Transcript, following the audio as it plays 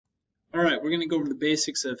Alright, we're going to go over the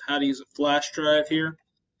basics of how to use a flash drive here.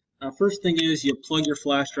 First thing is you plug your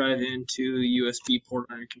flash drive into the USB port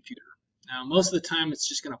on your computer. Now most of the time it's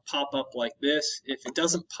just going to pop up like this. If it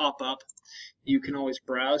doesn't pop up, you can always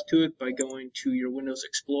browse to it by going to your Windows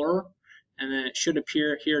Explorer, and then it should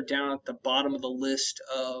appear here down at the bottom of the list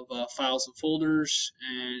of files and folders,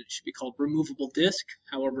 and it should be called removable disk.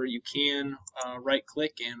 However, you can right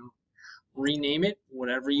click and rename it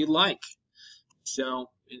whatever you like. So,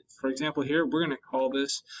 for example, here we're going to call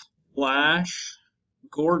this Flash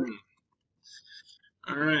Gordon.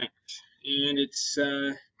 All right, and it's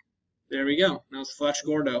there we go. Now it's Flash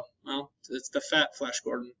Gordo. Well, it's the fat Flash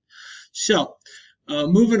Gordon. So,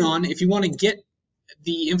 moving on. If you want to get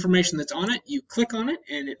the information that's on it, you click on it,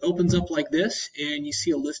 and it opens up like this, and you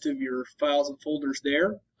see a list of your files and folders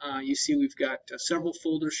there. You see we've got several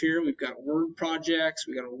folders here. We've got Word projects,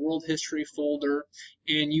 we've got a world history folder,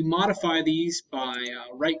 and you modify these by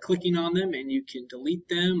right-clicking on them, and you can delete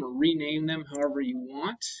them or rename them however you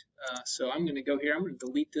want. So I'm going to go here. I'm going to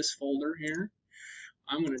delete this folder here.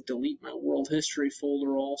 I'm going to delete my world history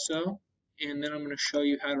folder also. And then I'm going to show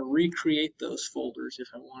you how to recreate those folders if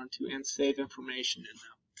I wanted to and save information in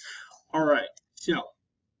them. All right, so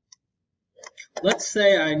let's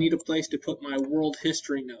say I need a place to put my world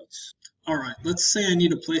history notes. All right, let's say I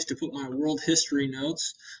need a place to put my world history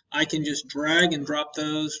notes. I can just drag and drop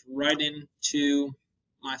those right into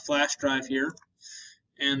my flash drive here,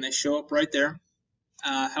 and they show up right there.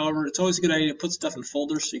 However, it's always a good idea to put stuff in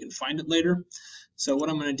folders so you can find it later. So what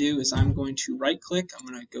I'm going to do is I'm going to right-click, I'm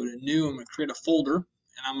going to go to New, I'm going to create a folder,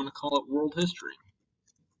 and I'm going to call it World History.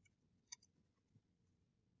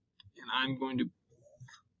 And I'm going to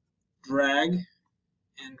drag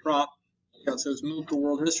and drop, it says move to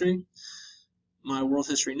World History, my World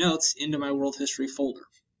History notes into my World History folder.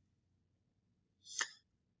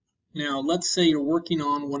 Now let's say you're working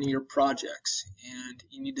on one of your projects and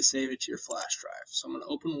you need to save it to your flash drive. So I'm going to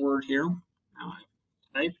open Word here. Now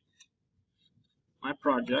I type my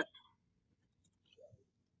project.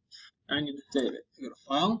 I need to save it. I go to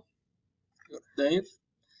File, go to Save,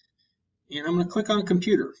 and I'm going to click on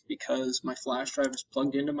Computer because my flash drive is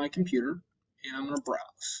plugged into my computer, and I'm going to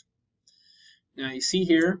browse. Now you see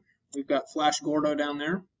here we've got Flash Gordo down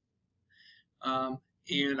there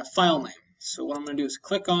and a file name. So what I'm going to do is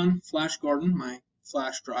click on Flash Gordon, my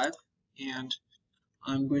flash drive, and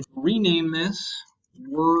I'm going to rename this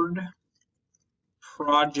Word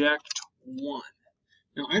Project 1.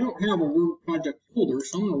 Now, I don't have a Word project folder,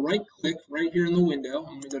 so I'm going to right-click right here in the window.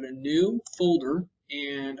 I'm going to go to New Folder,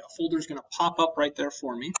 and a folder is going to pop up right there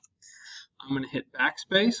for me. I'm going to hit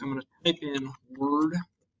Backspace. I'm going to type in Word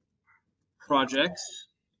Projects,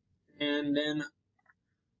 and then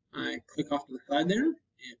I click off to the side there.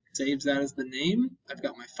 It saves that as the name. I've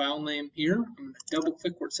got my file name here. I'm going to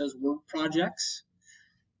double-click where it says Word Projects,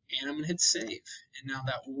 and I'm going to hit Save. And now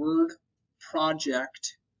that Word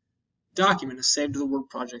Project document is saved to the Word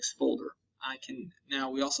Projects folder.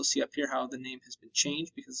 We also see up here how the name has been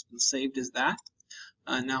changed because it's been saved as that.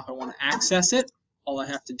 Now if I want to access it, all I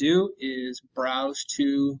have to do is browse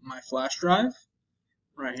to my flash drive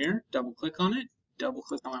right here, double click on it, double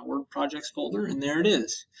click on my Word Projects folder, and there it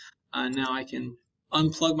is. Now I can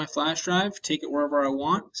unplug my flash drive, take it wherever I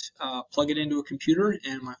want, plug it into a computer,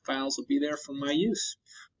 and my files will be there for my use.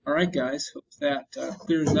 Alright guys, hope that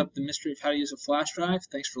clears up the mystery of how to use a flash drive.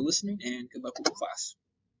 Thanks for listening, and good luck with the class.